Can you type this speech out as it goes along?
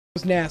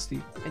was nasty,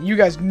 and you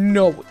guys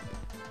know it.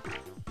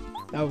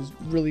 That was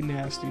really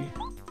nasty.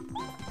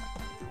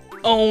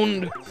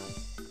 Owned.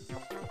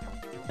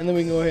 And then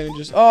we can go ahead and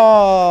just,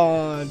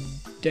 oh,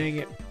 dang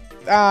it.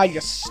 Ah, you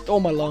stole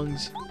my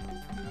lungs.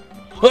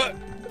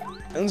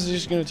 And this is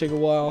just gonna take a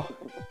while.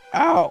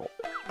 Ow.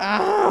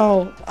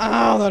 Ow.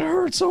 Ow, that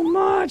hurts so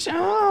much.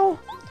 Ow.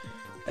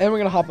 And we're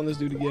gonna hop on this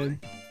dude again.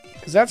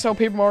 Because that's how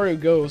Paper Mario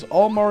goes.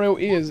 All Mario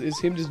is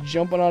him just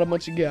jumping on a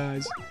bunch of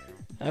guys.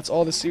 That's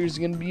all the series is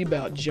gonna be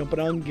about, jumping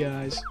on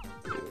guys.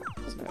 Ew,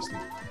 that's nasty.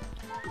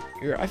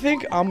 Here, I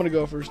think I'm gonna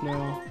go first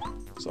now.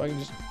 So I can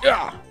just,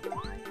 yeah.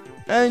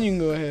 And you can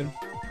go ahead.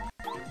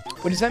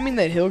 But does that mean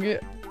that he'll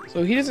get,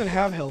 so he doesn't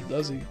have health,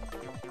 does he?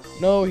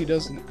 No, he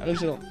doesn't. I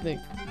just don't think.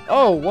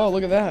 Oh, whoa,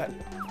 look at that.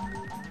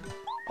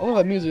 I love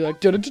that music, like,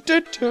 da da da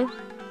da.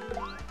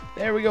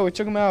 There we go, we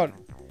took him out.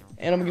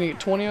 And I'm gonna get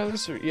 20 out of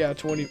this, or, yeah,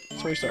 20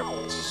 star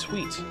points.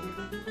 Sweet.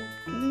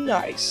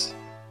 Nice.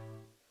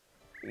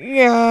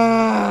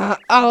 Yeah,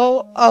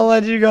 I'll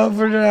let you go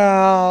for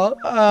now.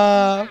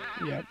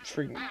 Yeah,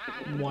 freaking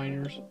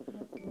whiners.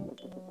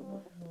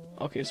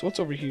 Okay, so what's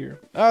over here?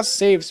 Ah,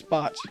 save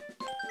spot.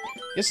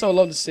 Yes, I would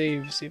love to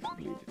save. See if I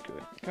believe it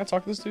could. Can I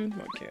talk to this dude?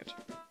 No, I can't.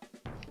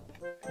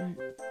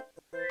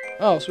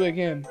 Oh, sweet, I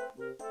can.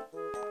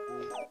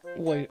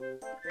 Wait,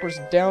 press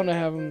down to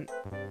have him.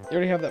 You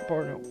already have that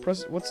part. No,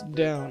 press. What's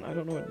down? I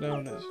don't know what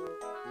down is.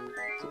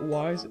 Is it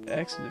Y? Is it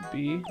X? Is it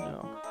B?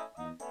 No.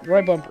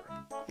 Right bumper.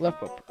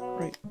 Left bumper.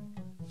 Right.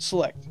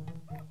 Select.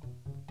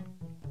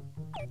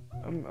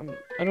 I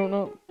don't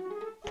know.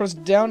 Press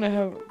down to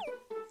have.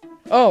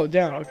 Oh,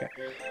 down. Okay.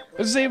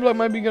 A save block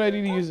might be a good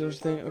idea to use this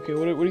thing. Okay,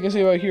 what are you gonna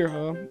say about here,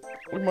 huh?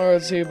 What my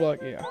save block?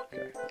 Yeah.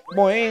 Okay.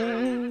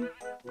 Boing.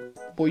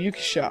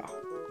 Boyukasha.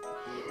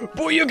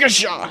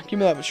 Boyukasha. Give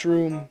me that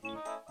mushroom.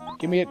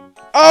 Give me it.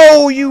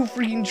 Oh, you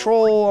freaking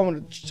troll!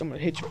 I'm gonna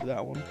hit you for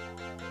that one.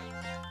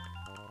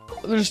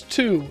 There's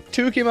two.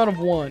 Two came out of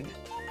one.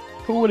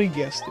 Who would have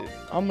guessed it?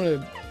 I'm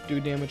gonna do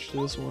damage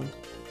to this one.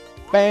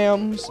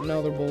 Bam! So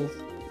now they're both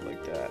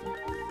like that.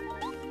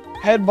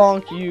 Head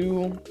bonk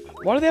you.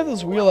 Why do they have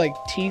those weird like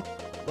teeth,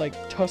 like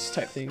tusk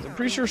type things? I'm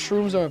pretty sure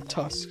shrooms don't have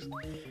tusks.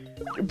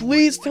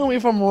 Please tell me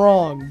if I'm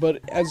wrong,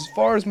 but as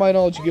far as my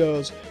knowledge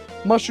goes,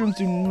 mushrooms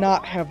do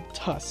not have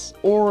tusks,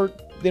 or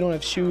they don't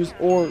have shoes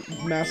or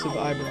massive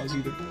eyebrows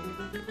either.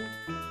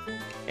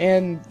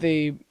 And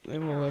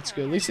well, that's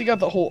good. At least they got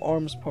the whole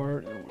arms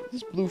part.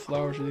 This blue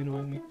flower's really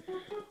annoying me.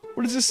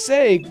 What does this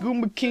say?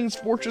 Goomba King's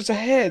fortress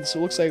ahead. So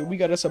it looks like we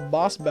got us a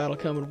boss battle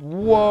coming.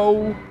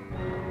 Whoa!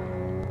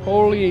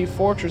 Holy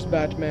fortress,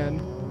 Batman.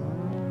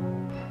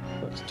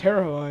 That's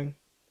terrifying.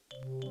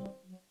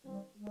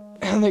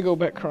 And they go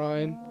back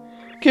crying.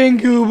 King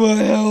Goomba,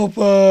 help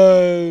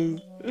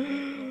us!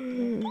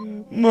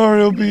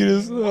 Mario beat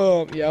us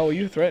up. Yeah, well,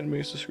 you threatened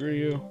me, so screw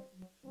you.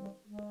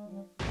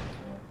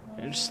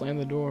 And just slam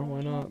the door,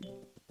 why not?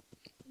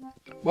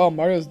 Wow,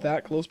 Mario's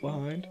that close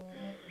behind.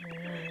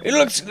 Hey,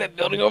 look, see that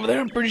building over there?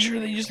 I'm pretty sure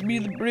that used to be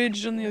the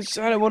bridge on the other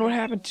side. I wonder what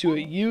happened to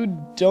it. You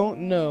don't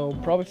know.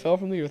 Probably fell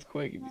from the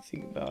earthquake if you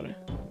think about it.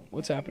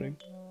 What's happening?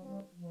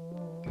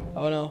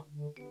 Oh no.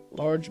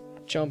 Large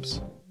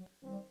jumps.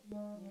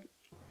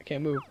 I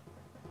can't move.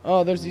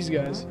 Oh, there's these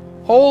guys.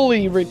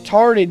 Holy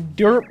retarded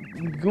dirt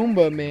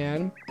Goomba,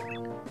 man.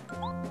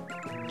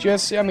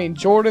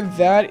 Jordan,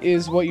 that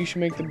is what you should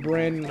make the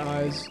Brandon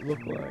eyes look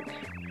like.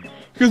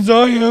 Because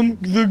I am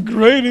the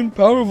great and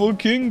powerful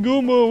King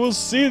Goomba will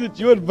see that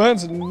you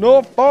advance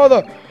no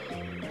farther.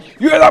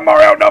 You're the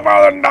Mario, no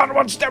farther, not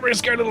one step, you're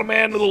scared little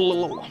man.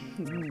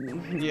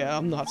 Yeah,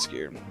 I'm not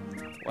scared.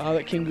 Wow,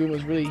 that King Goomba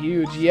is really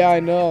huge. Yeah,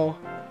 I know.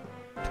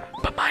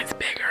 But mine's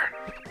bigger.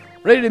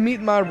 Ready to meet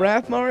my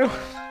wrath, Mario?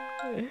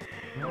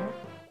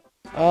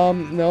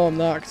 No, I'm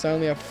not, because I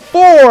only have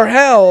 4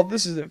 health.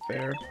 This isn't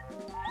fair.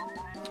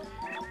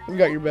 We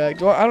got your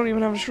back. I don't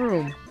even have a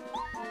shroom.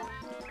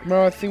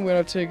 Remember, I think we're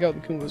gonna take out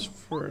the Goombas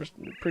first.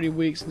 They're pretty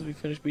weak since we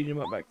finished beating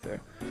them up back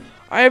there.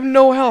 I have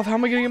no health. How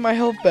am I gonna get my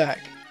health back?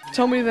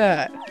 Tell me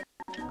that.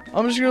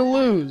 I'm just gonna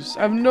lose.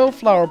 I have no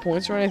flower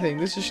points or anything.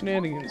 This is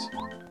shenanigans.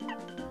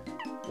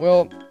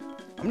 Well,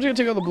 I'm just gonna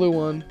take out the blue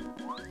one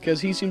because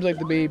he seems like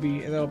the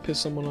baby, and that'll piss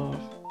someone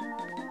off.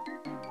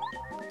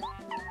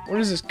 What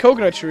is this?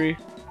 Coconut tree.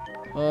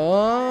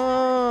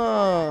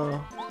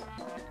 Oh.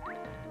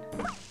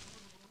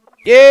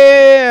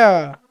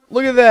 Yeah!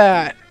 Look at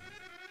that.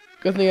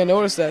 Good thing I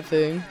noticed that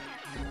thing.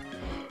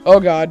 Oh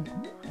god.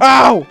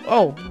 Ow!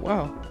 Oh,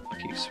 wow.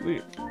 Okay,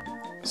 sweet.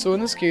 So in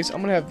this case,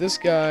 I'm gonna have this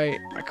guy.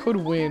 I could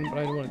win, but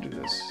I don't want to do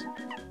this.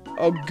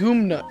 A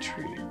Goomnut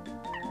tree.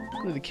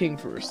 Go to the king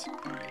first.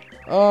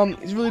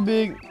 He's really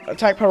big.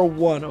 Attack power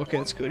 1. Okay,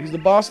 that's good. He's the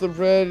boss of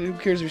the red. Who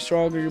cares if you're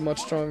stronger? You're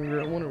much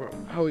stronger. I wonder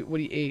what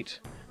he ate.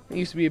 He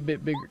used to be a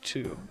bit bigger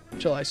too,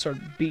 until I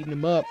started beating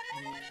him up.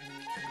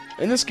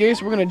 In this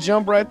case, we're gonna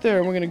jump right there,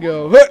 and we're gonna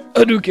go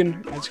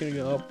Hadouken. It's gonna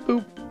go up.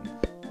 Boop.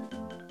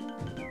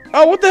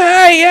 Oh, what the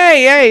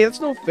hey, that's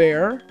no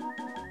fair.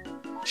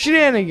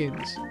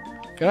 Shenanigans.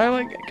 Can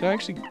I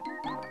actually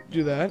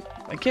do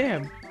that? I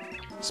can.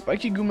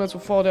 Spiky goom nuts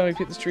will fall down if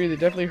you hit this tree. They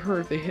definitely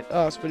hurt if they hit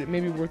us, but it may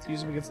be worth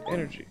using against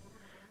enemy,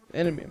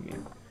 I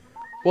mean.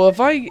 Well,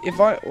 if I,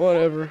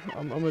 whatever.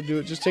 I'm gonna do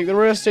it. Just take the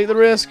risk. Take the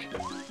risk.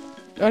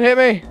 Don't hit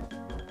me.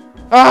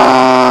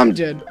 Ah, I'm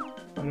dead.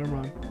 Oh, never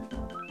mind.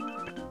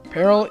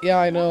 Peril? Yeah,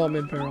 I know I'm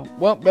in peril.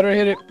 Well, better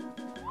hit it.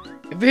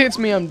 If it hits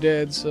me, I'm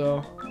dead,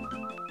 so.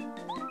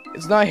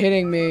 It's not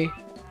hitting me.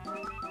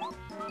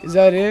 Is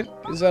that it?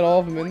 Is that all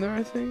of them in there,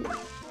 I think?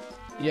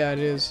 Yeah, it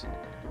is.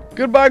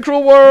 Goodbye,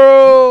 cruel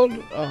world!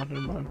 Oh,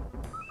 never mind.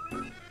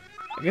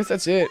 I guess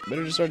that's it.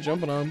 Better just start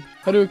jumping on him.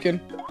 Hadouken.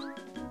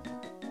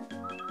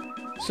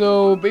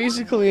 So,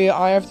 basically,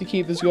 I have to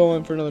keep this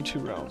going for another 2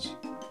 rounds.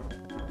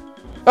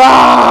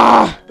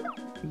 Ah!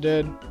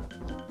 Dead.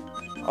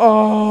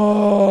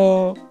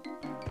 Oh!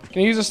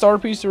 Can I use a star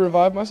piece to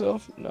revive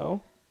myself?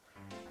 No.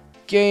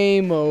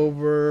 Game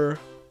over.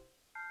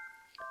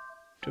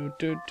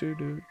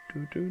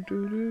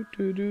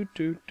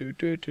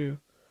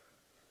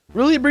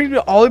 Really, it brings me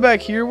all the way back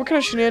here? What kind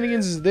of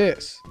shenanigans is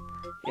this?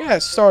 Yeah,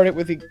 start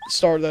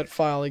that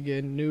file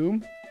again,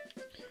 noob.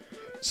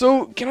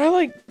 So, can I,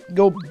 like,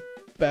 go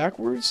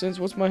backwards? Since,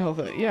 what's my health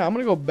at? Yeah, I'm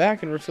gonna go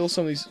back and refill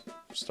some of these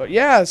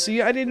yeah,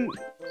 see, I did not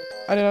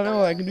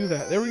know I can do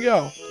that. There we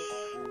go.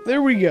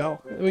 There we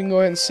go. We can go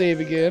ahead and save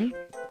again.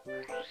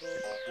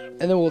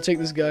 And then we'll take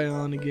this guy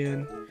on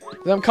again.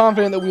 I'm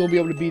confident that we will be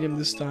able to beat him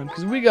this time.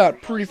 Because we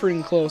got pretty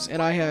freaking close.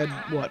 And I had,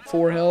 what,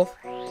 4 health?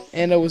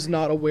 And I was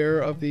not aware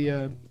of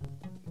the,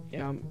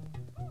 yeah.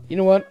 You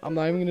know what? I'm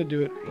not even going to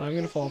do it. I'm not even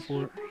going to fall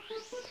for it.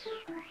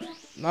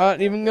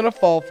 Not even going to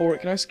fall for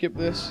it. Can I skip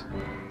this?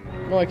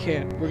 No, I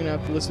can't. We're going to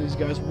have to listen to these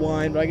guys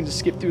whine. But I can just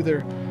skip through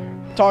their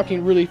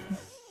talking really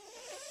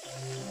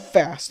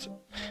fast.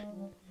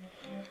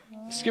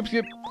 Skip,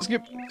 skip,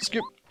 skip,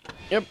 skip.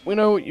 Yep, we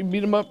know you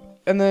beat him up.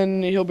 And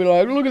then he'll be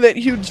like, look at that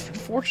huge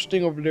fortress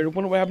thing over there. I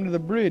wonder what happened to the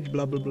bridge.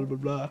 Blah, blah, blah, blah,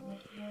 blah.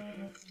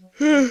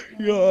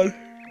 God.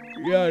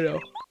 Yeah, I know.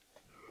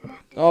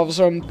 All of a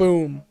sudden,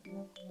 boom.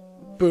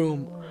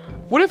 Boom.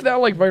 What if that,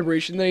 like,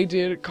 vibration that he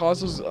did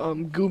causes,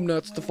 goom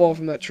nuts to fall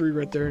from that tree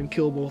right there and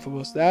kill both of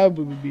us? That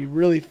would be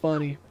really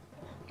funny.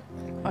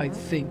 I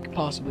think,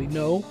 possibly.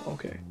 No?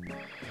 Okay.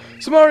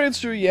 So Mario, it's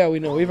true. Yeah, we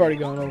know. We've already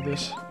gone over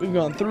this. We've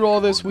gone through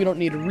all this. We don't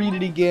need to read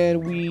it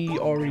again. We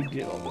already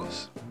did all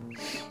this.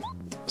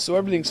 So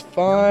everything's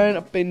fine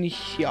up in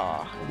here.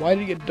 Why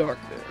did it get dark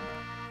there?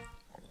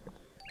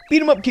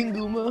 Beat him up, King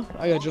Goomba.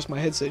 I gotta adjust my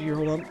headset here.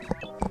 Hold on.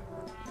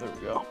 There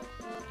we go.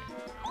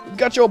 We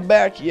got your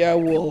back. Yeah,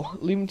 we'll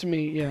leave him to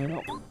me. Yeah, I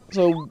know.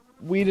 So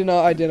we did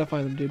not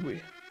identify them, did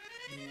we?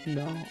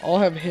 No. I'll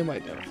have him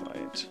identify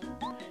it.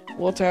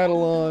 We'll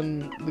tattle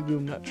on the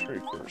Goom Nut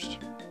tree first.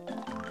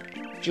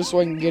 Just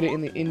so I can get it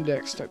in the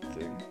index type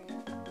thing.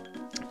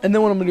 And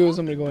then what I'm gonna do is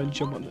I'm gonna go ahead and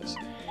jump on this.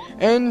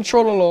 And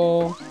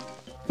trollolo.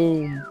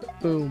 Boom,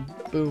 boom,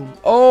 boom.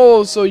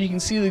 Oh, so you can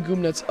see the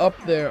goom nuts up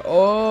there.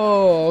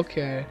 Oh,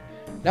 okay.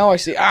 Now I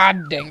see. Ah,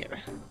 dang it.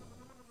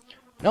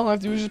 Now all I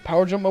have to do is just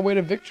power jump my way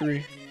to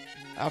victory.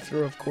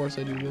 After, of course,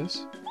 I do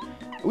this.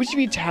 I wish if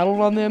you tattled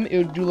on them, it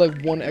would do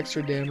like 1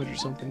 extra damage or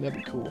something. That'd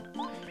be cool.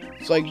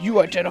 It's like, you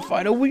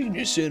identified a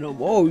weakness in them.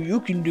 Oh, you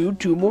can do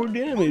 2 more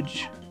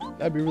damage.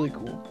 That'd be really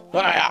cool.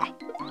 Ah!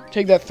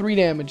 Take that 3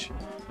 damage.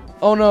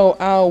 Oh no,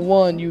 ow,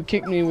 1. You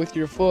kicked me with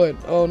your foot.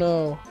 Oh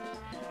no.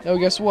 Now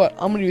guess what?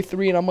 I'm gonna do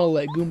 3 and I'm gonna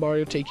let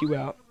Goombario take you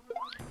out.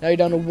 Now you're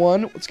down to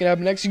 1. What's gonna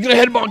happen next? He's gonna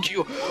headbonk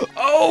you.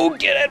 Oh,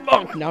 get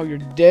headbonked. Now you're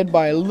dead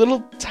by a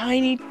little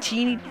tiny,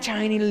 teeny,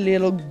 tiny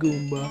little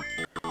Goomba.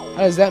 How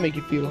does that make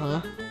you feel,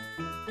 huh?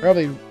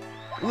 Probably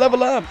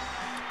level up.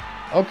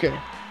 Okay.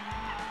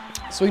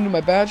 So we can do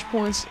my badge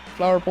points,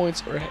 flower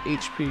points, or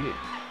HP.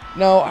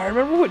 Now I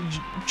remember what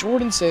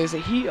Jordan says, that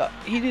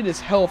he did his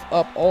health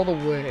up all the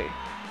way,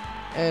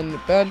 and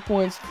badge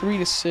points 3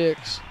 to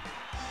 6.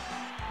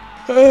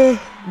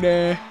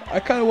 Nah, I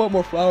kind of want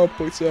more flower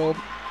points though,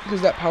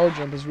 because that power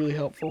jump is really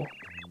helpful.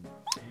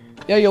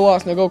 Yeah, you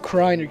lost. Now go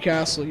cry in your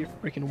castle, you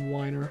freaking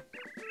whiner.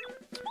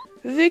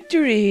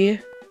 Victory!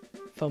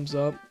 Thumbs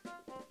up.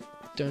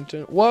 Dun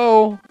dun.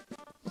 Whoa!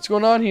 What's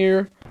going on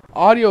here?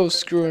 Audio's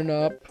screwing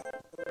up.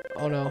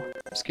 Oh no,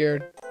 I'm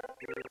scared.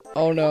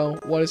 Oh no,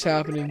 what is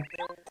happening?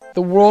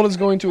 The world is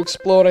going to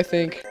explode, I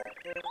think.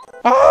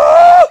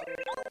 Ah!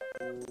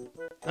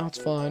 Now it's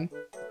fine.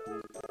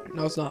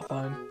 No, it's not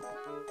fine.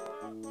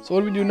 So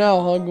what do we do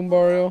now, huh,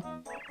 Goombario?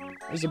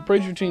 There's a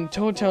bridge between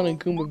Toad Town and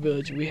Goomba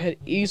Village. If we head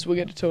east, we'll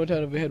get to Toad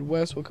Town. If we head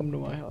west, we'll come to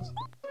my house.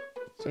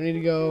 So I need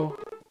to go...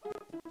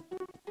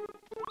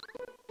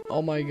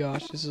 Oh my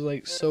gosh, this is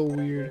like so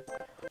weird.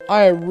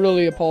 I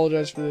really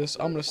apologize for this.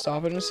 I'm gonna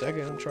stop it in a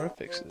second and try to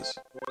fix this.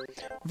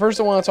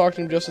 First, I want to talk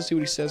to him just to see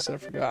what he says that I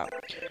forgot.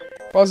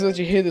 Positive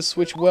that you hit the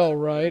switch well,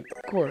 right?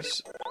 Of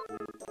course.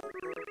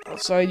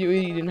 Outside you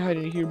didn't hide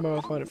in here, but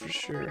I'll find it for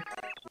sure.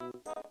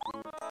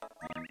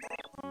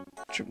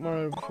 Trip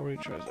Mario before he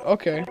tries it.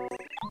 Okay.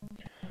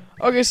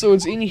 Okay, so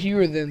it's in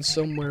here then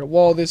somewhere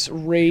while this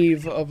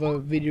rave of a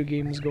video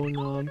game is going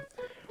on.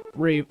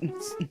 Rave.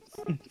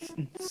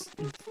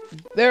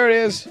 There it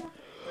is.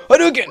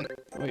 Hadouken!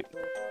 Wait.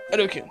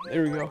 Okay,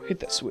 there we go. Hit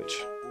that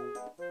switch.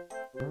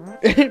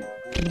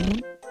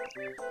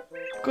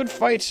 Good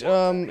fight.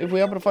 If we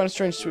happen to find a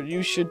strange switch,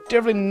 you should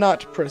definitely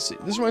not press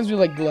it. This reminds me of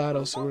like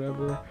GLaDOS or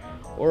whatever.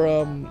 Or,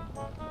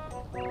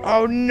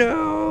 oh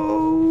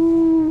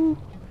no!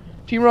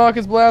 Team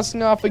Rocket's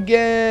blasting off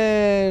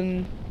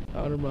again!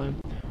 Oh, never mind.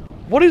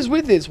 What is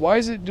with this? Why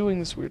is it doing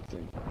this weird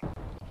thing?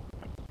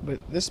 But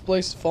this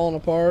place is falling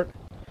apart.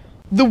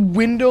 The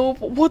window?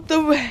 What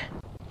the?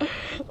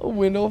 A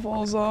window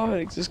falls off and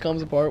it just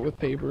comes apart with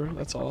paper.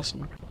 That's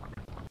awesome.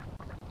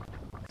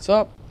 What's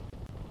up?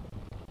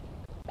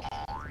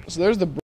 So there's the